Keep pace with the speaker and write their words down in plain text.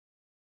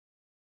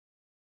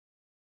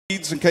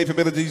speeds and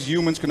capabilities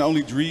humans can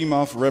only dream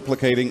of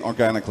replicating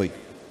organically.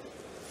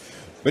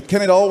 But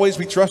can it always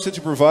be trusted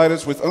to provide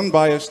us with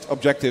unbiased,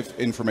 objective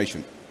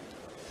information?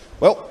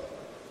 Well,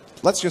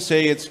 let's just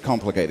say it's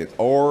complicated,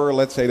 or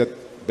let's say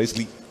that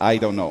basically I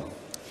don't know.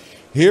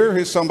 Here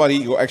is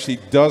somebody who actually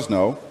does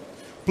know.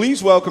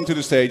 Please welcome to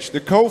the stage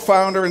the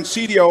co-founder and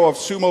CTO of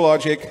Sumo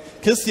Logic,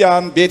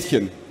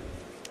 Beedgen.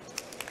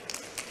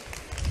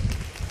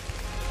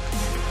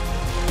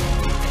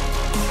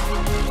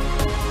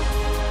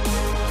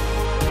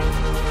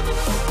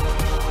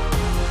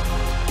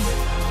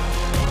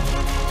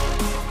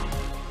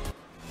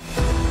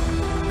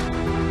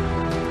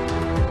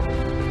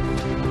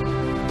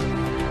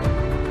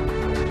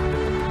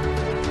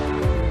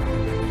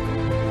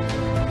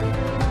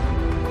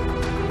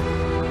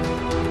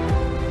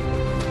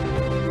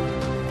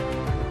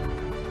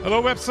 Hello,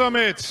 Web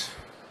Summit.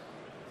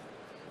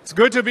 It's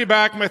good to be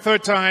back, my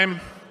third time.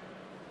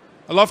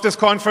 I love this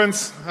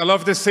conference. I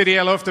love this city.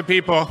 I love the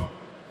people.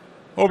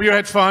 Hope you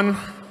had fun.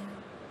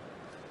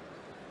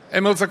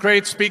 Emil's a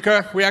great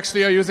speaker. We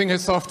actually are using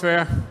his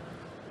software.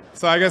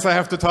 So I guess I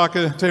have to talk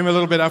to him a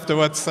little bit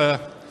afterwards.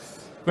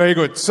 Very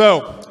good.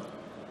 So,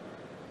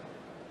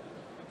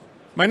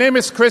 my name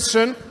is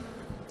Christian.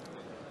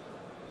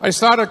 I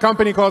started a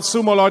company called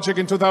Sumo Logic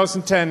in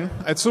 2010.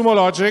 At Sumo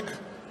Logic,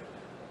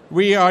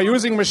 we are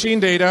using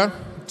machine data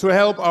to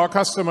help our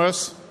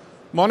customers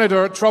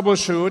monitor,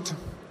 troubleshoot,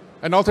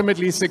 and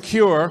ultimately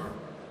secure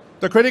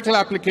the critical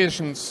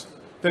applications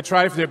that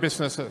drive their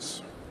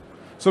businesses.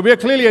 So we are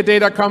clearly a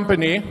data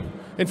company.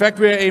 In fact,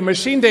 we are a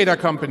machine data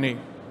company.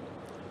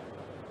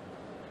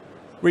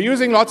 We're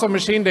using lots of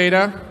machine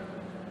data,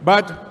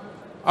 but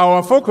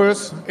our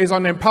focus is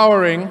on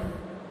empowering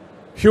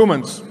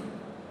humans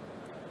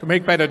to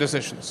make better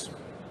decisions.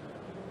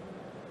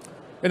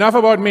 Enough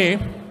about me.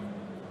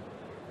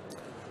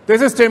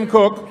 This is Tim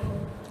Cook,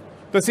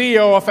 the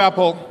CEO of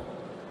Apple,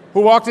 who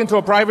walked into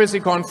a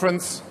privacy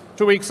conference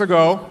 2 weeks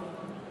ago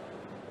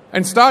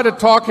and started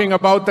talking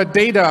about the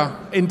data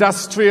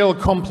industrial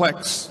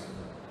complex.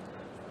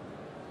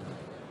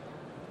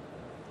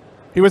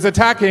 He was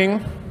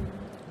attacking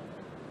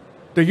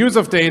the use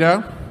of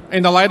data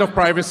in the light of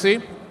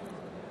privacy,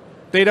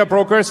 data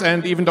brokers,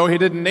 and even though he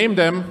didn't name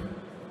them,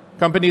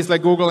 companies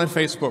like Google and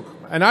Facebook.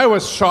 And I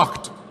was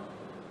shocked.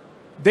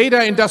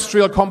 Data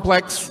industrial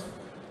complex.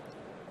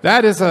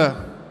 That is a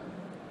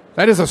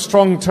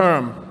strong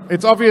term.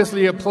 It's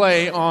obviously a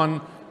play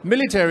on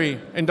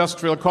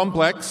military-industrial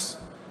complex.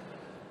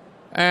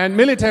 And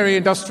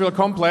military-industrial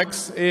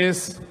complex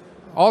is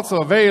also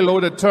a very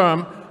loaded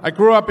term. I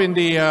grew up in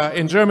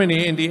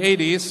Germany in the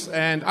 80s,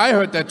 and I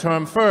heard that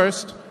term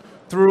first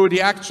through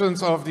the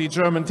actions of the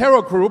German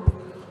terror group,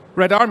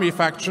 Red Army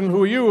faction,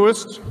 who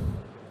used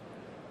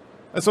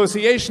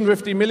association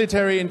with the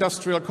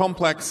military-industrial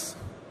complex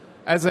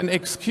as an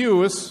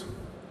excuse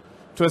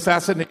to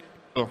assassinate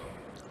people.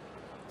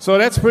 So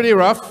that's pretty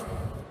rough.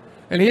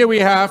 And here we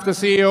have the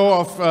CEO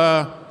of,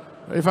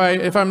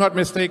 if I'm not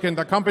mistaken,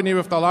 the company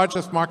with the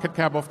largest market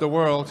cap of the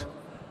world,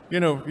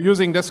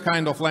 using this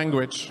kind of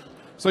language.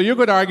 So you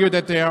could argue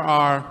that there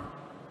are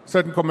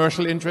certain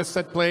commercial interests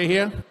at play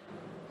here.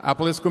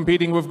 Apple is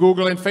competing with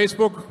Google and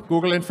Facebook.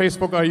 Google and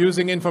Facebook are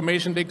using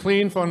information they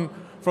clean from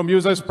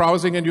users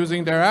browsing and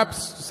using their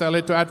apps to sell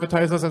it to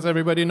advertisers, as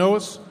everybody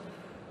knows.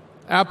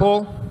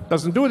 Apple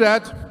doesn't do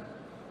that.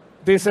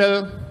 They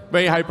sell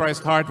very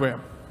high-priced hardware.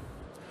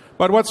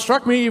 But what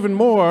struck me even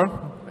more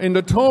in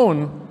the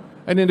tone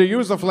and in the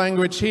use of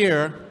language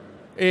here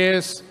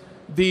is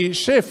the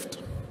shift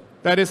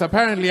that is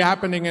apparently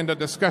happening in the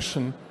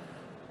discussion.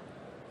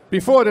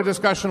 Before, the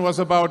discussion was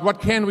about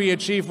what can we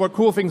achieve, what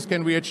cool things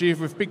can we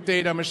achieve with big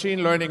data,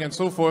 machine learning, and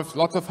so forth,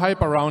 lots of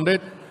hype around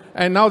it.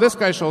 And now this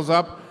guy shows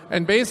up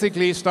and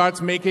basically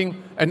starts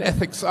making an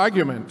ethics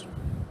argument.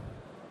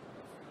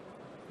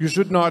 You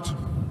should not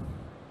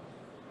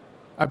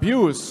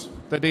abuse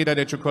the data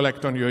that you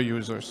collect on your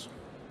users.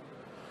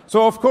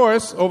 So, of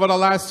course, over the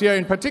last year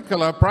in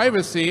particular,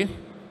 privacy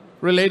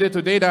related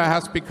to data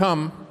has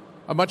become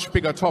a much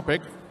bigger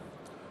topic.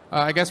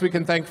 I guess we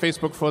can thank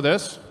Facebook for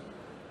this.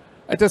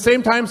 At the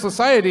same time,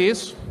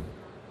 societies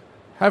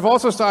have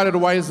also started to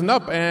wisen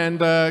up, and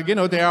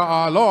there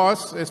are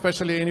laws,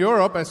 especially in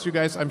Europe, as you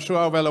guys I'm sure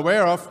are well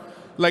aware of,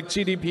 like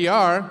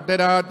GDPR,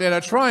 that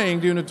are trying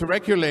to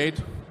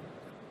regulate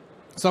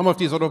some of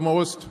these sort of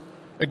most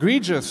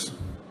egregious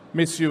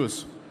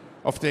misuse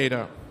of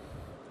data.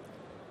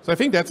 So I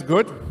think that's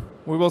good.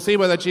 We will see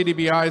whether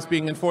GDPR is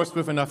being enforced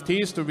with enough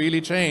teeth to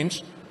really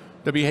change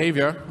the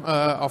behavior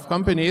of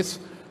companies.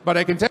 But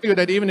I can tell you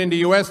that even in the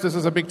US, this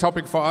is a big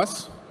topic for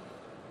us.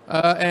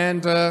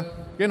 In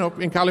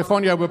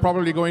California, we're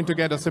probably going to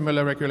get a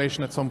similar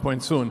regulation at some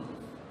point soon.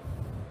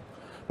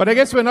 But I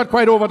guess we're not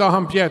quite over the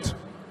hump yet.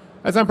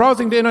 As I'm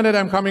browsing the internet,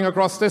 I'm coming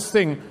across this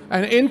thing,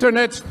 an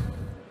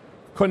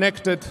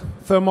internet-connected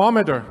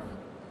thermometer.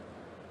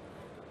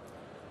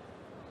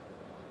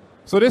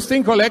 So this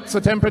thing collects the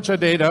temperature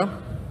data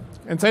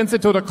and sends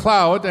it to the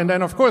cloud, and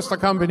then, of course, the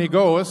company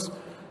goes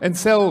and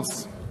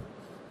sells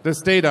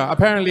this data,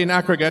 apparently in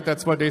aggregate,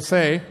 that's what they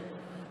say,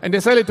 And they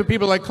sell it to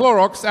people like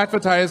Clorox,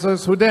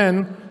 advertisers, who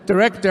then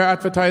direct their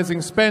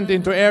advertising spend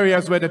into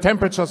areas where the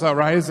temperatures are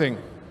rising.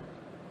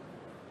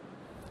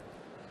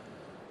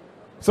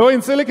 So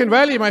in Silicon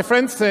Valley, my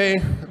friends say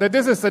that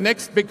this is the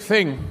next big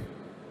thing.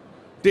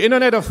 The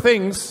Internet of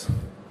Things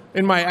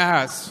in my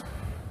ass.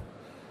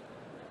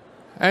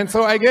 And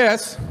so I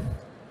guess,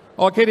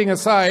 all kidding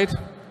aside,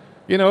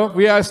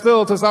 we are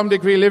still to some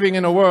degree living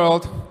in a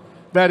world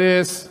that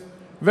is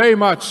very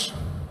much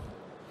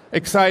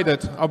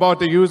excited about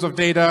the use of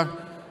data,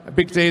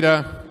 big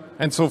data,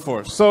 and so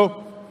forth.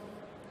 So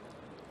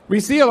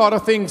we see a lot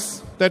of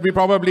things that we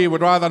probably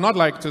would rather not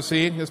like to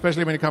see,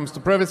 especially when it comes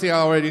to privacy, I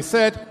already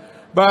said.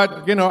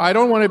 But, I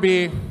don't want to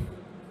be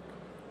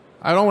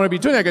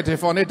too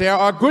negative on it. There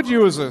are good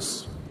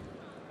uses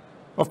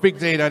of big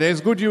data. There's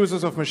good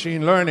uses of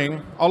machine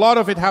learning. A lot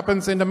of it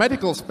happens in the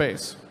medical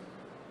space.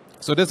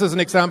 So this is an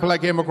example I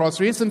came across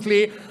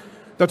recently.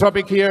 The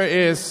topic here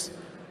is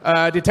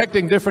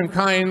detecting different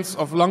kinds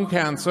of lung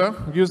cancer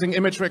using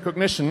image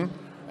recognition.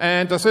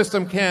 And the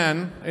system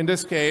can, in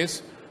this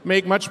case,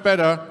 make much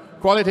better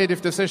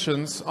qualitative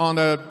decisions on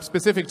a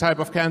specific type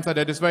of cancer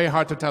that is very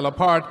hard to tell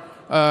apart,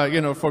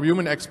 for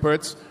human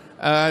experts,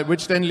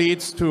 which then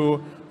leads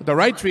to the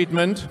right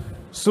treatment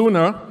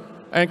sooner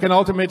and can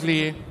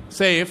ultimately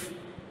save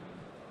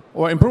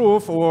or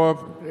improve or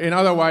in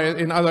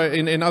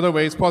other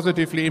ways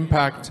positively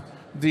impact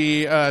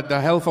the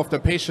health of the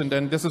patient.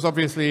 And this is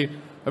obviously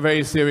a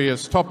very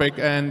serious topic,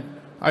 and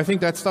I think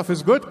that stuff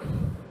is good.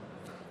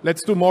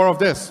 Let's do more of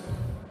this.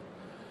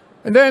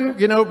 And then,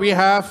 we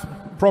have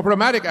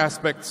problematic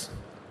aspects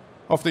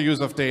of the use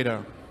of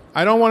data.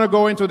 I don't want to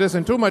go into this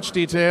in too much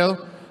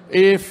detail.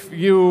 If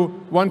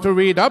you want to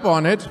read up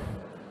on it,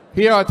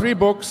 here are 3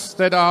 books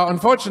that are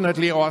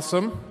unfortunately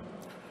awesome.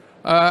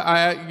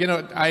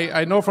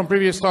 I know from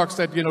previous talks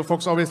that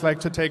folks always like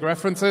to take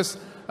references.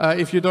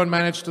 If you don't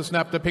manage to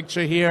snap the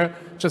picture here,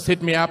 just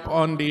hit me up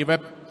on the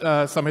Web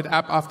Summit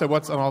app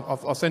afterwards, and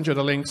I'll send you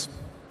the links.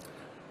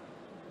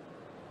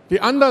 The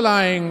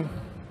underlying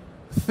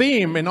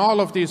theme in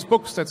all of these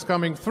books that's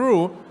coming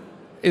through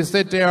is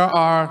that there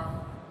are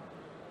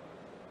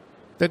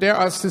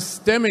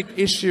systemic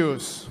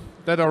issues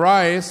that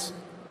arise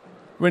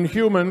when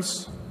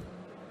humans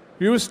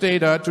use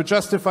data to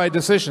justify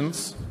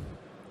decisions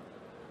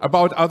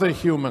about other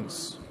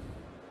humans.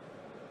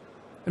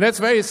 And that's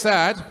very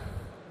sad,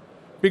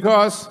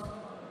 because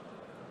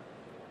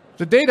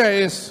the data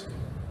is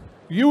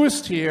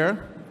used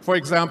here, for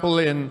example,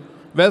 in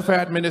welfare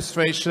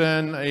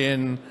administration,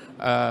 in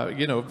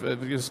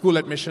school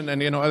admission,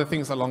 and other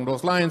things along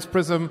those lines,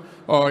 PRISM,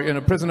 or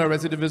prisoner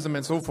recidivism,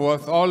 and so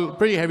forth, all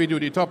pretty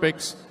heavy-duty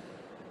topics.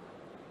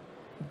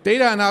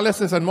 Data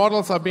analysis and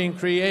models are being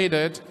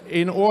created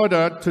in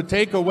order to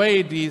take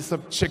away the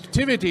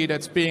subjectivity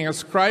that's being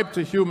ascribed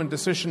to human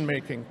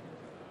decision-making.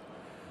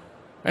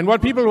 And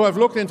what people who have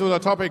looked into the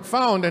topic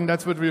found, and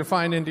that's what we'll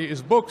find in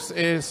these books,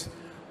 is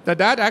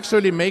that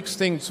actually makes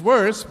things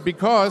worse,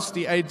 because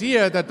the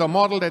idea that the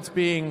model that's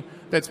being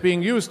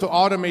used to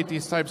automate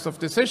these types of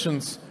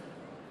decisions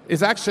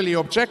is actually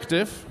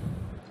objective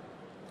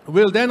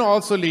will then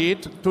also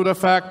lead to the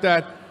fact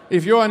that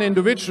if you're an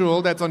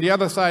individual that's on the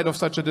other side of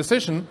such a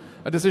decision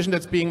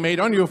that's being made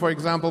on you, for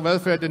example,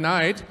 welfare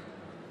denied,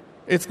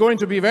 it's going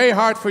to be very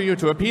hard for you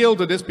to appeal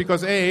to this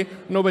because A,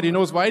 nobody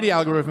knows why the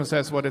algorithm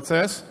says what it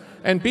says,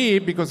 and B,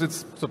 because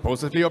it's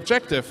supposedly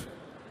objective.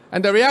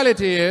 And the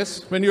reality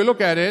is, when you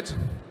look at it,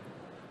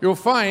 you'll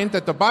find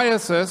that the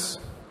biases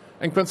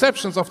and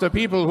conceptions of the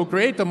people who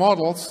create the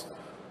models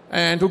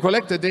and who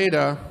collect the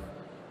data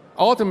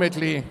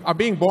ultimately are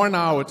being borne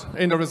out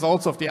in the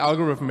results of the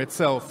algorithm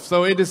itself.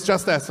 So it is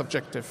just as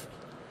subjective.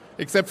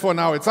 Except for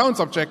now it sounds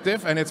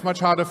objective, and it's much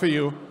harder for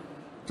you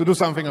to do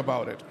something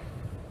about it.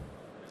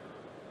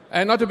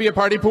 And not to be a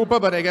party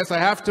pooper, but I guess I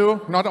have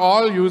to, not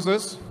all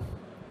users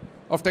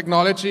of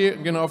technology,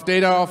 of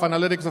data, of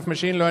analytics, of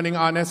machine learning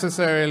are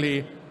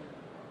necessarily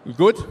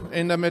good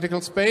in the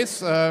medical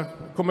space.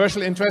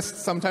 Commercial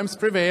interests sometimes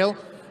prevail,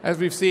 as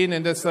we've seen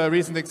in this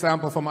recent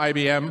example from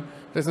IBM.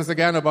 This is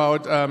again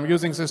about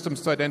using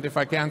systems to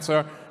identify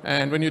cancer,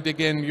 and when you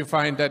dig in, you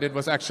find that it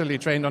was actually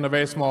trained on a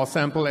very small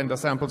sample, and the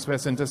samples were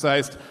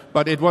synthesized,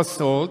 but it was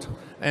sold,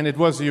 and it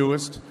was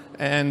used,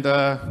 and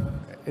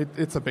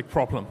it's a big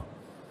problem.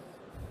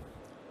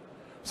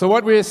 So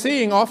what we're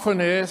seeing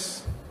often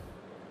is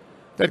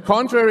that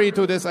contrary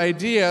to this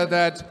idea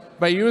that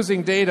by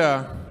using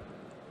data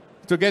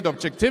to get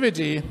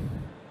objectivity,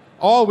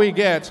 all we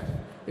get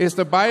is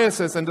the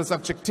biases and the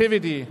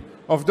subjectivity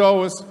of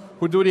those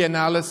who do the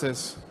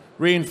analysis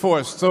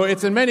reinforced. So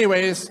it's in many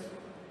ways,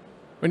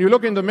 when you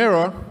look in the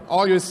mirror,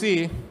 all you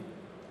see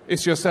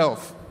is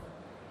yourself.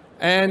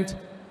 And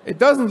it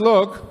doesn't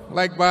look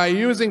like by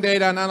using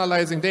data and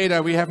analyzing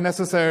data, we have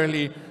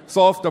necessarily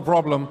solved the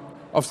problem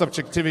of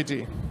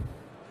subjectivity.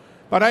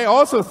 But I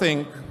also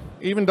think,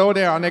 even though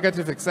there are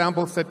negative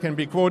examples that can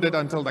be quoted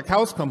until the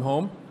cows come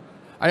home,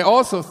 I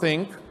also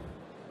think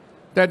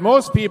that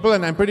most people,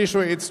 and I'm pretty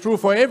sure it's true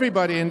for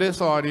everybody in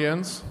this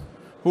audience,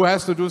 who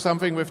has to do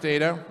something with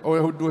data,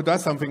 or who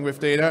does something with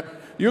data,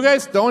 you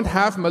guys don't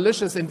have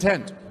malicious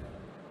intent.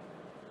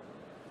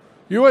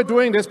 You are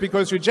doing this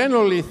because you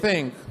generally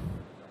think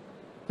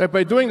that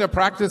by doing the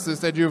practices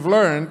that you've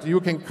learned, you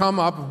can come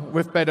up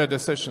with better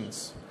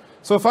decisions.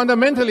 So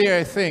fundamentally,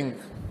 I think,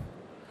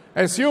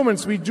 as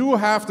humans, we do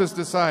have this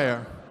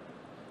desire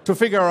to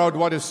figure out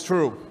what is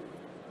true.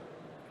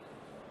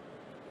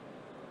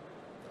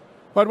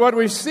 But what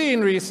we've seen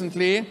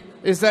recently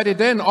is that it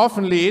then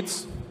often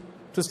leads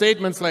to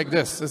statements like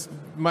this. It's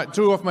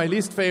two of my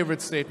least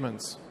favorite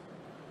statements.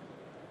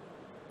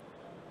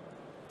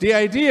 The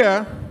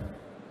idea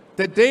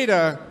that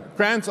data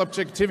grants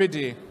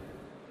objectivity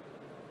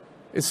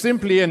is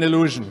simply an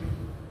illusion.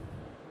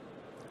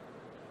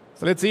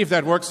 So let's see if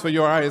that works for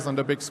your eyes on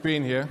the big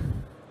screen here.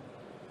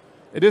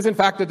 It is in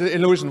fact an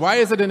illusion. Why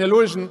is it an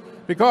illusion?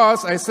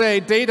 Because I say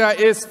data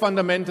is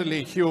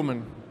fundamentally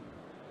human.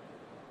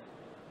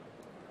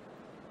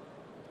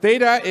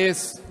 Data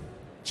is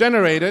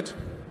generated,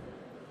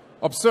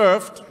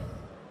 observed,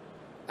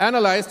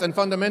 analyzed, and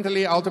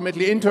fundamentally,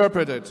 ultimately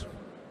interpreted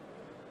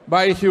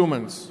by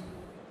humans.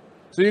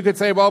 So you could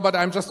say, well, but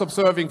I'm just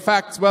observing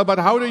facts. Well, but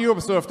how do you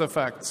observe the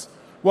facts?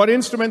 What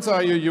instruments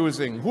are you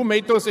using? Who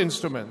made those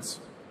instruments?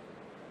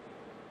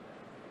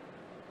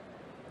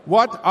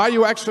 What are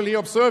you actually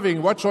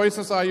observing? What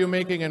choices are you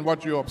making in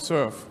what you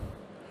observe?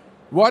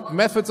 What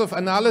methods of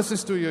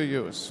analysis do you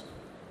use?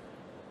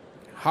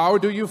 How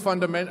do you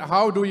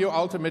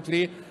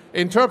ultimately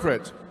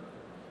interpret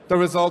the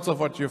results of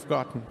what you've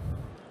gotten?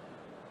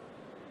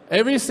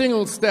 Every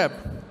single step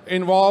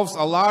involves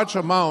a large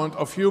amount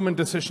of human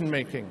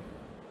decision-making.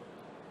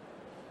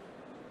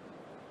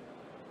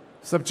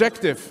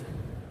 Subjective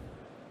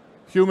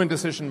human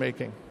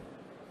decision-making.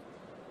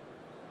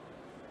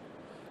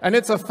 And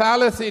it's a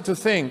fallacy to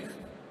think,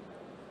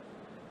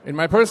 in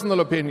my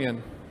personal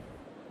opinion,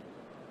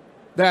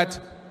 that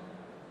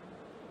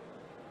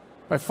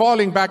by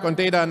falling back on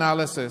data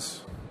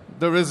analysis,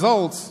 the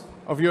results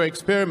of your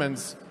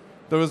experiments,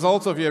 the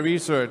results of your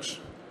research,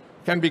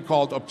 can be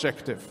called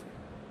objective.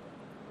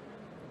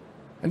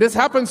 And this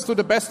happens to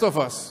the best of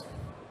us.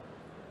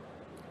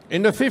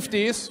 In the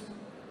 50s,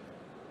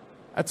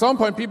 at some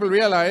point people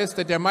realized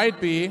that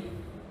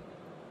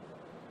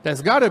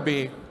there's got to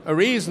be a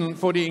reason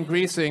for the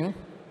increasing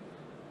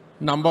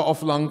number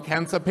of lung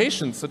cancer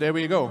patients. So there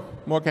we go,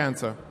 more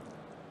cancer.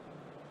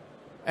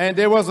 And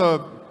there was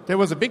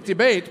a big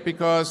debate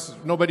because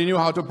nobody knew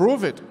how to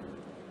prove it.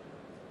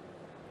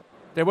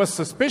 There was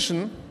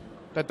suspicion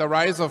that the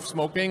rise of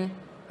smoking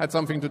had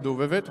something to do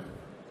with it.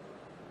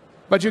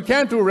 But you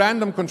can't do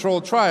random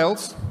controlled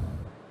trials.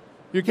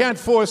 You can't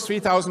force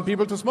 3,000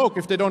 people to smoke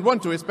if they don't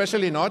want to,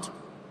 especially not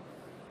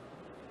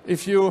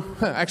if you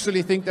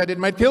actually think that it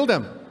might kill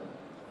them.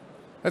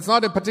 That's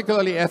not a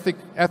particularly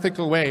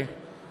ethical way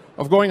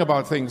of going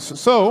about things.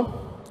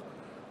 So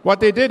what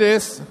they did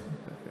is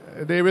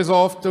they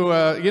resolved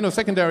to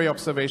secondary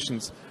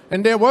observations.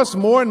 And there was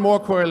more and more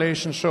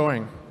correlation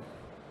showing.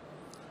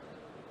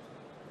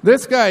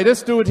 This guy,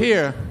 this dude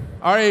here,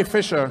 R.A.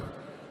 Fisher,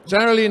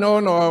 generally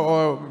known,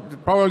 or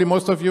probably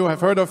most of you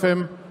have heard of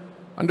him,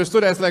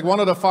 understood as like one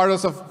of the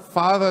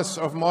fathers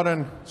of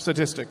modern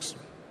statistics.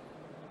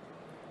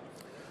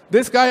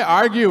 This guy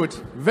argued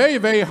very,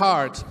 very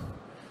hard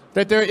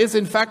that there is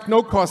in fact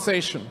no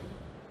causation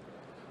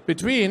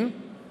between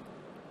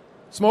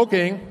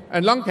smoking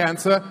and lung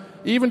cancer,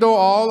 even though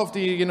all of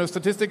the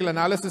statistical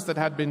analysis that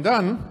had been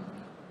done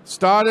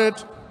started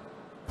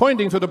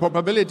pointing to the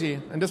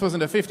probability, and this was in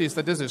the 50s,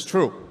 that this is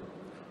true.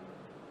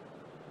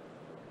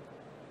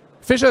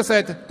 Fisher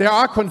said there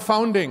are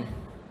confounding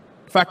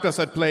factors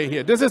at play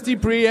here. This is the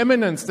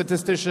preeminent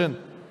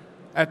statistician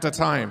at the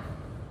time.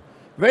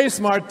 Very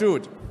smart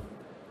dude.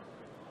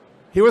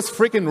 He was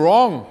freaking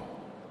wrong.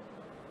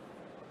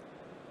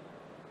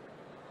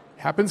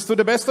 Happens to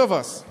the best of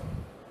us.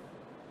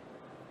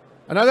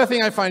 Another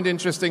thing I find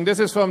interesting, this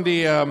is from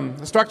the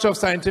Structure of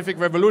Scientific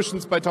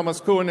Revolutions by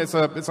Thomas Kuhn. It's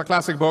a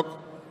classic book.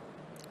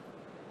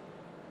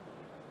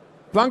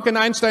 Planck and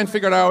Einstein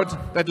figured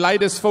out that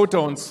light is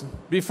photons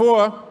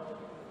before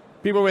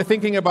people were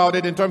thinking about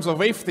it in terms of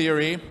wave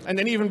theory. And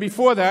then even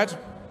before that,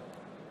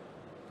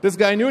 this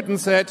guy Newton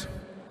said,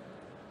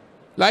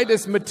 light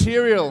is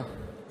material,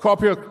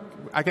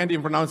 I can't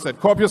even pronounce that,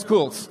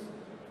 corpuscles.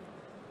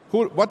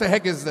 What the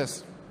heck is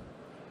this?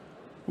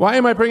 Why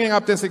am I bringing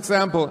up this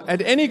example?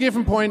 At any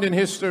given point in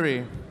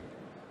history,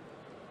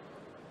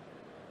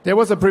 there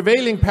was a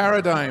prevailing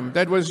paradigm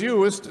that was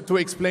used to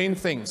explain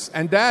things,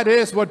 and that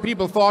is what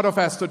people thought of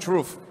as the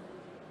truth.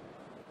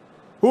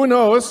 Who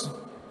knows?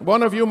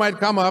 One of you might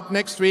come up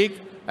next week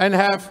and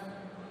have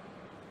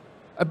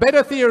a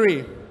better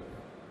theory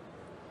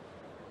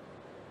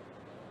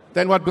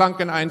than what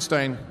Planck and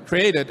Einstein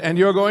created, and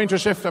you're going to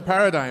shift a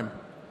paradigm.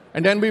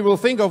 And then we will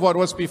think of what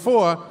was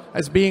before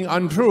as being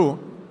untrue.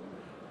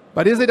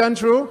 But is it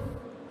untrue?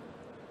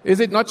 Is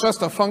it not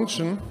just a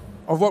function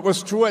of what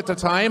was true at the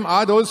time?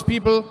 Are those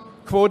people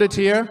quoted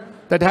here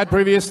that had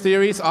previous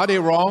theories, are they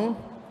wrong?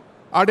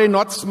 Are they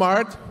not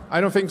smart?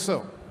 I don't think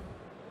so.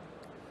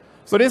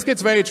 So this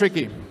gets very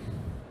tricky.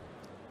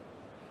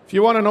 If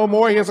you want to know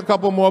more, here's a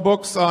couple more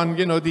books on,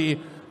 the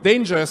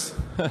dangers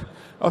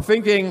of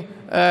thinking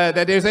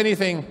that there's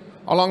anything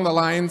along the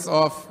lines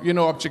of,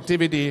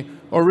 objectivity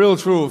or real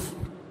truth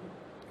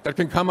that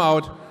can come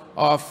out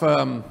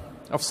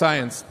of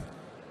science.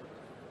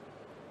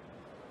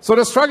 So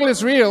the struggle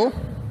is real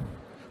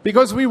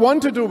because we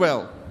want to do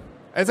well.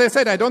 As I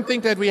said, I don't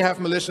think that we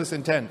have malicious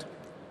intent.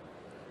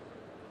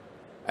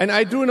 And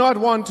I do not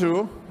want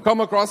to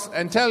come across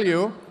and tell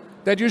you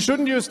that you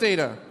shouldn't use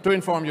data to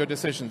inform your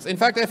decisions. In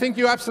fact, I think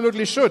you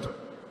absolutely should.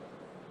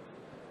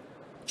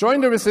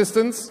 Join the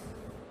resistance,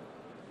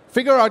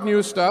 figure out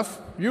new stuff,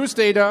 use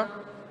data,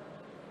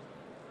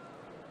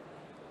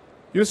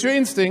 use your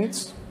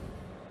instincts,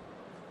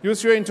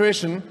 use your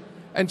intuition,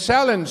 and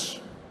challenge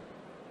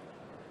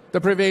the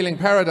prevailing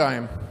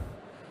paradigm.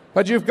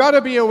 But you've got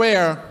to be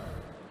aware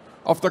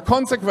of the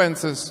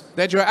consequences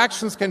that your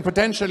actions can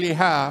potentially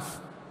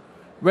have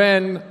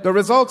when the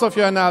results of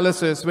your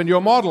analysis, when your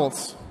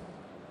models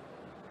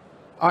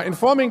are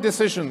informing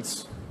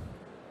decisions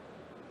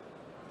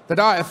that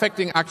are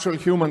affecting actual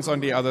humans on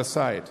the other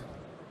side.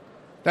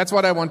 That's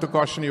what I want to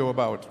caution you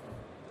about.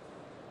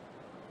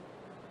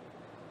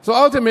 So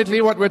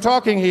ultimately, what we're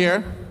talking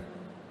here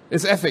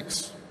is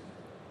ethics.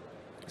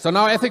 So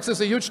now ethics is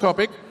a huge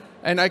topic,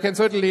 and I can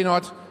certainly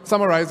not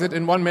summarize it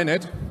in 1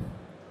 minute.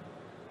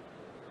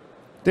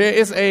 There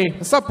is a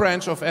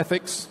sub-branch of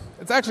ethics.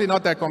 It's actually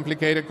not that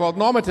complicated, called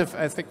normative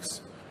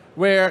ethics,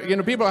 where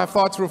people have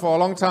thought through for a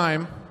long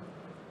time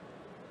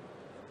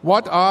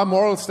what are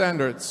moral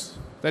standards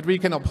that we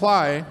can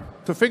apply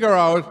to figure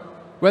out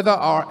whether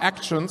our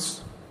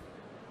actions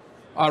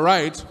are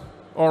right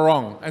or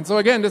wrong. And so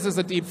again, this is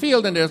a deep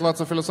field, and there's lots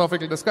of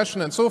philosophical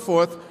discussion and so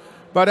forth.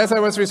 But as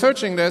I was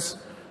researching this,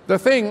 the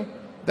thing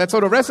that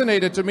sort of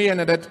resonated to me, and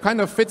that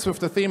kind of fits with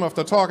the theme of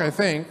the talk, I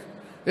think,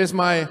 is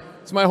my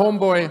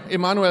homeboy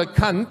Immanuel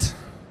Kant.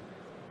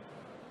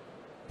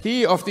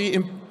 He of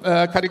the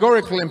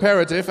categorical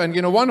imperative,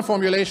 and one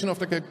formulation of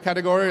the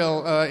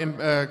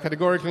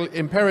categorical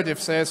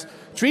imperative says,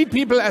 treat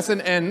people as an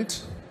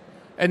end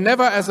and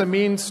never as a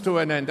means to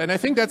an end. And I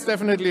think that's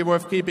definitely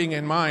worth keeping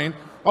in mind.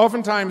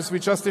 Oftentimes we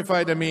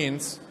justify the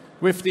means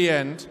with the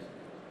end.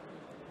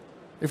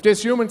 If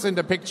there's humans in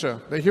the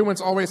picture, the humans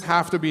always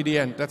have to be the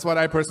end. That's what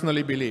I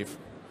personally believe.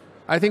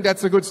 I think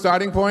that's a good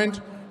starting point,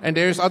 and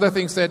there's other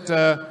things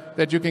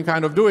that you can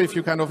kind of do if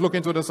you kind of look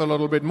into this a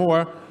little bit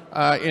more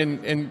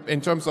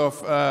in terms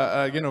of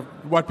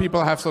what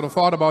people have sort of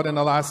thought about in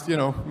the last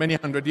many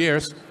hundred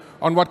years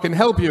on what can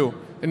help you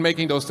in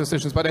making those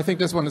decisions. But I think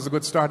this one is a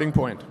good starting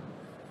point.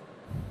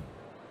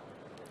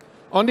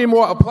 On the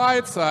more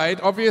applied side,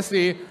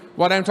 obviously,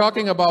 what I'm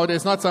talking about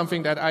is not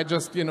something that I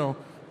just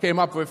came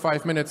up with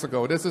 5 minutes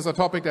ago. This is a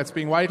topic that's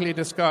being widely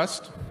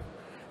discussed,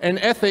 and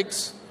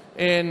ethics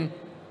in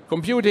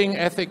computing,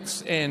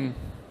 ethics in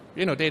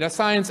data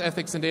science,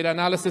 ethics in data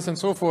analysis, and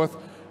so forth,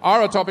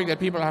 are a topic that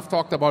people have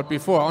talked about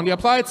before. On the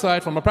applied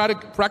side, from a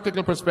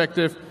practical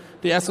perspective,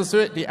 the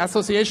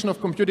Association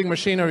of Computing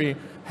Machinery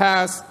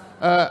has,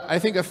 I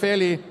think, a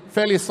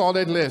fairly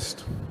solid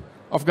list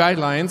of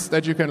guidelines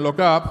that you can look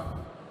up.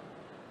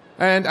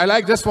 And I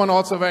like this one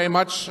also very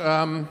much.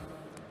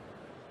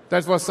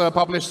 That was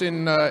published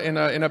in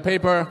a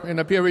paper, in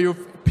a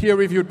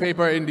peer-reviewed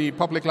paper in the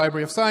Public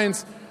Library of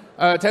Science,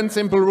 10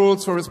 Simple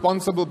Rules for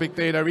Responsible Big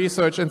Data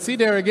Research. And see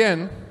there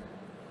again,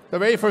 the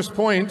very first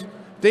point,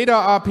 data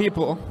are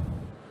people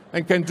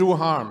and can do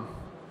harm.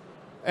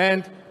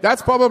 And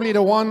that's probably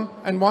the one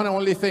and one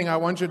only thing I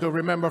want you to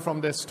remember from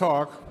this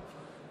talk.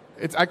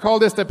 I call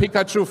this the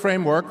Pikachu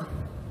framework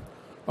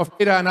of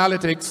data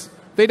analytics.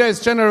 Data is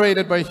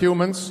generated by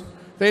humans.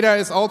 Data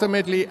is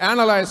ultimately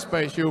analyzed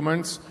by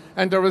humans.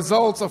 And the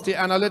results of the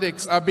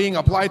analytics are being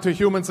applied to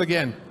humans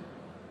again.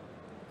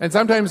 And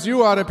sometimes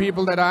you are the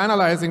people that are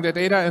analyzing the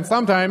data, and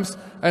sometimes,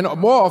 and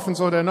more often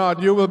so than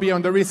not, you will be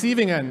on the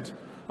receiving end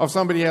of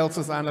somebody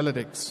else's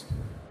analytics.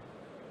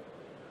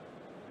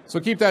 So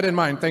keep that in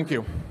mind. Thank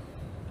you.